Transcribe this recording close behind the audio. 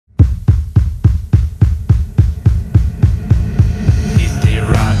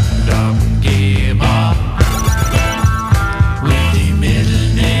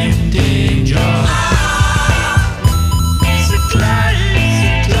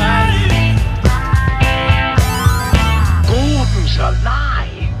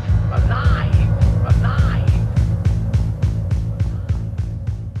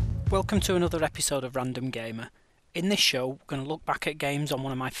Welcome to another episode of Random Gamer. In this show, we're going to look back at games on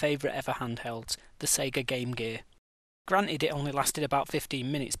one of my favourite ever handhelds, the SEGA Game Gear. Granted, it only lasted about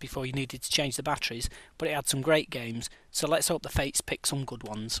 15 minutes before you needed to change the batteries, but it had some great games, so let's hope the fates pick some good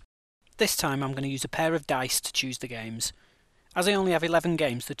ones. This time I'm going to use a pair of dice to choose the games. As I only have 11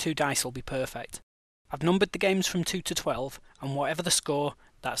 games, the 2 dice will be perfect. I've numbered the games from 2 to 12, and whatever the score,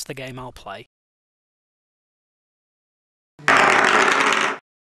 that's the game I'll play.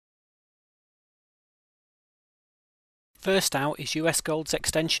 First out is US Gold's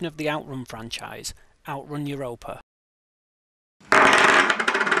extension of the Outrun franchise, Outrun Europa.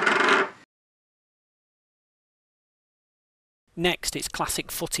 Next it's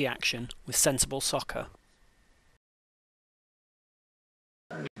classic footy action with sensible soccer.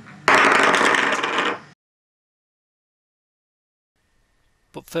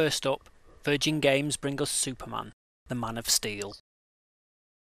 But first up, Virgin Games bring us Superman, the Man of Steel.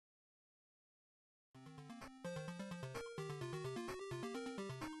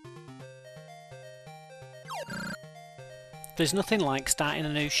 There's nothing like starting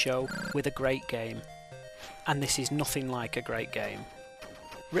a new show with a great game, and this is nothing like a great game.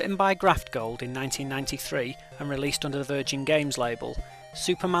 Written by Graft Gold in 1993 and released under the Virgin Games label,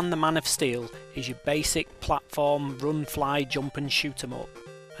 Superman the Man of Steel is your basic platform run, fly, jump and shoot 'em up,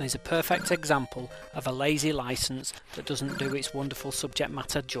 and is a perfect example of a lazy license that doesn't do its wonderful subject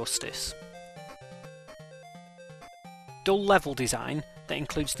matter justice. Dull level design that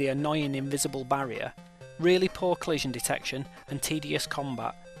includes the annoying invisible barrier, really poor collision detection and tedious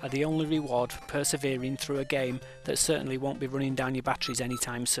combat are the only reward for persevering through a game that certainly won't be running down your batteries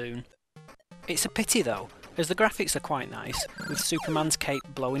anytime soon. It's a pity though, as the graphics are quite nice, with Superman's cape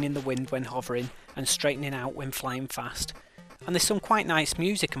blowing in the wind when hovering and straightening out when flying fast, and there's some quite nice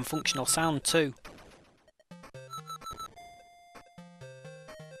music and functional sound too.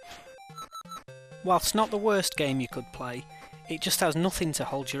 Whilst not the worst game you could play, it just has nothing to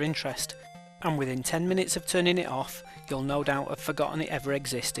hold your interest, and within 10 minutes of turning it off, you'll no doubt have forgotten it ever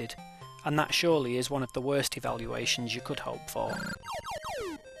existed, and that surely is one of the worst evaluations you could hope for.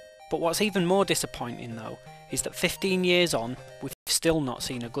 But what's even more disappointing though, is that 15 years on, we've still not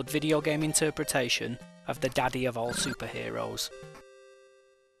seen a good video game interpretation of the daddy of all superheroes.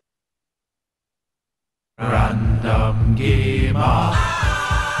 Random Gamer.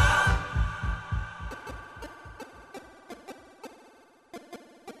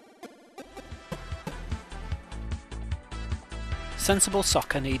 Sensible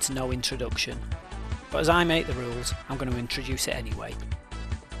soccer needs no introduction, but as I make the rules, I'm going to introduce it anyway.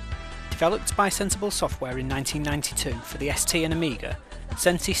 Developed by Sensible Software in 1992 for the ST and Amiga,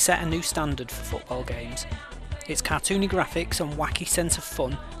 Sensi set a new standard for football games. Its cartoony graphics and wacky sense of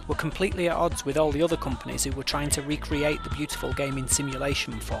fun were completely at odds with all the other companies who were trying to recreate the beautiful game in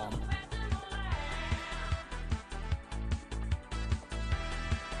simulation form.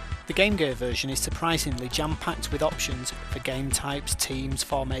 The Game Gear version is surprisingly jam-packed with options for game types, teams,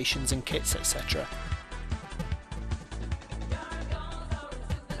 formations and kits, etc.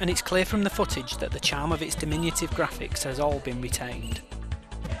 And it's clear from the footage that the charm of its diminutive graphics has all been retained.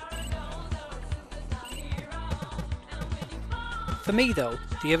 For me though,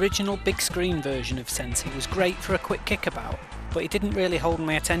 the original big screen version of Sensi was great for a quick kickabout, but it didn't really hold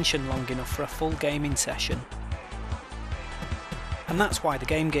my attention long enough for a full gaming session. And that's why the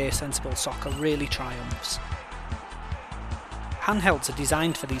Game Gear Sensible Soccer really triumphs. Handhelds are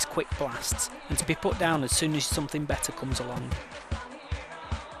designed for these quick blasts and to be put down as soon as something better comes along.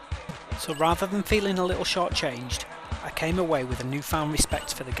 So rather than feeling a little shortchanged, I came away with a newfound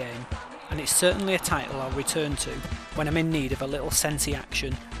respect for the game, and it's certainly a title I'll return to when I'm in need of a little Sensi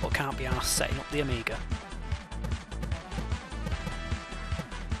action but can't be arsed setting up the Amiga.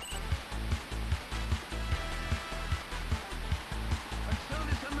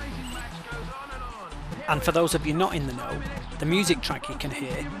 And for those of you not in the know, the music track you can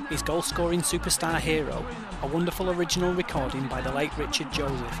hear is goal-scoring Superstar Hero, a wonderful original recording by the late Richard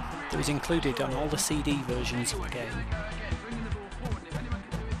Joseph that was included on all the CD versions of the game.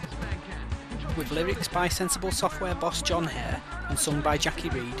 With lyrics by Sensible Software boss John Hare and sung by Jackie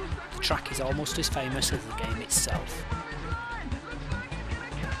Reed, the track is almost as famous as the game itself.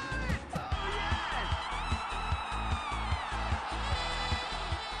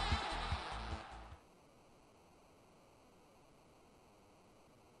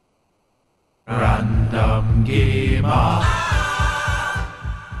 Random Gamer.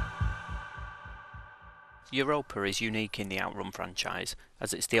 Europa is unique in the Outrun franchise,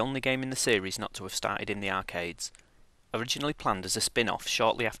 as it's the only game in the series not to have started in the arcades. Originally planned as a spin-off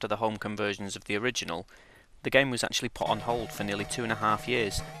shortly after the home conversions of the original, The game was actually put on hold for nearly 2.5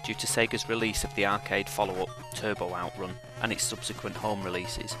 years due to Sega's release of the arcade follow-up Turbo Outrun and its subsequent home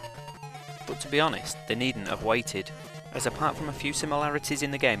releases. But to be honest, they needn't have waited, as apart from a few similarities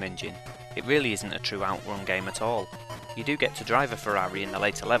in the game engine, it really isn't a true Outrun game at all. You do get to drive a Ferrari in the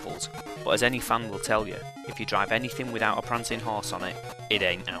later levels, but as any fan will tell you, if you drive anything without a prancing horse on it, it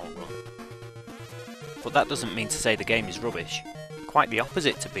ain't Outrun. But that doesn't mean to say the game is rubbish. Quite the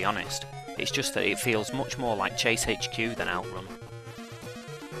opposite, to be honest. It's just that it feels much more like Chase HQ than Outrun.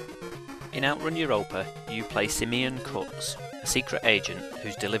 In Outrun Europa, you play Simeon Kutz, a secret agent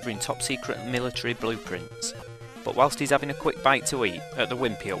who's delivering top secret military blueprints. But whilst he's having a quick bite to eat at the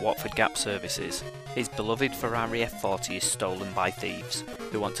Wimpy at Watford Gap Services, his beloved Ferrari F40 is stolen by thieves,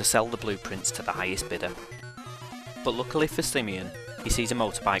 who want to sell the blueprints to the highest bidder. But luckily for Simeon, he sees a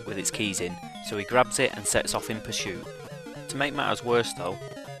motorbike with its keys in, so he grabs it and sets off in pursuit. To make matters worse though,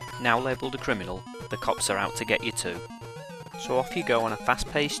 now labelled a criminal, the cops are out to get you too. So off you go on a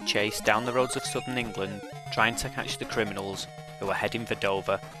fast-paced chase down the roads of southern England, trying to catch the criminals who are heading for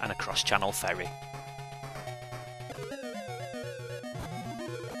Dover and a cross-channel ferry.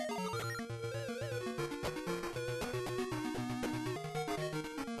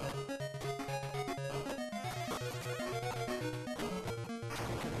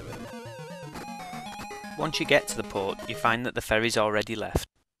 Once you get to the port, you find that the ferry's already left,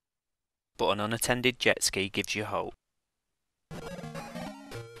 but an unattended jet ski gives you hope.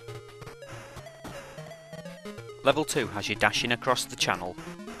 Level 2 has you dashing across the channel,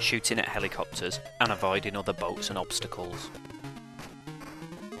 shooting at helicopters and avoiding other boats and obstacles.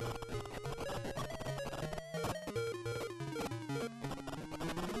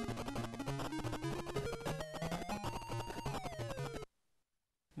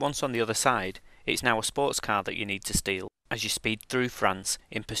 Once on the other side, it's now a sports car that you need to steal as you speed through France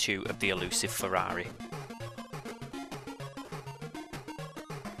in pursuit of the elusive Ferrari.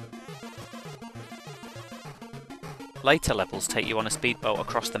 Later levels take you on a speedboat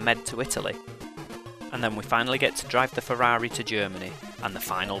across the Med to Italy, and then we finally get to drive the Ferrari to Germany and the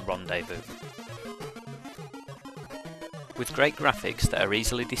final rendezvous. With great graphics that are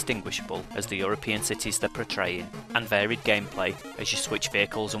easily distinguishable as the European cities they're portraying, and varied gameplay as you switch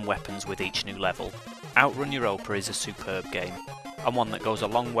vehicles and weapons with each new level, Outrun Europa is a superb game, and one that goes a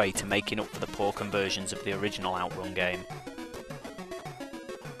long way to making up for the poor conversions of the original Outrun game.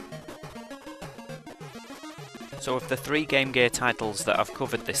 So of the 3 Game Gear titles that I've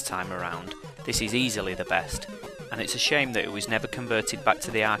covered this time around, this is easily the best, and it's a shame that it was never converted back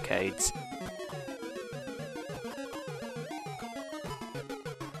to the arcades.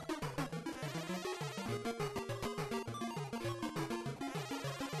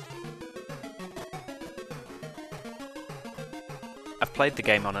 I've played the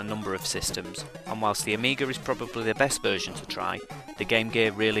game on a number of systems, and whilst the Amiga is probably the best version to try, the Game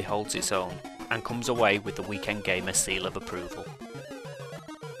Gear really holds its own, and comes away with the Weekend Gamer seal of approval.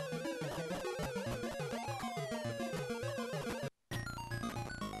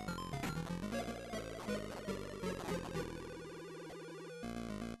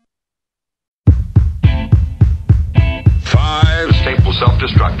 Five. This tape will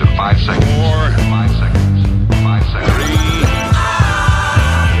self-destruct in 5 seconds. 4. 5 seconds. 5 seconds. 3.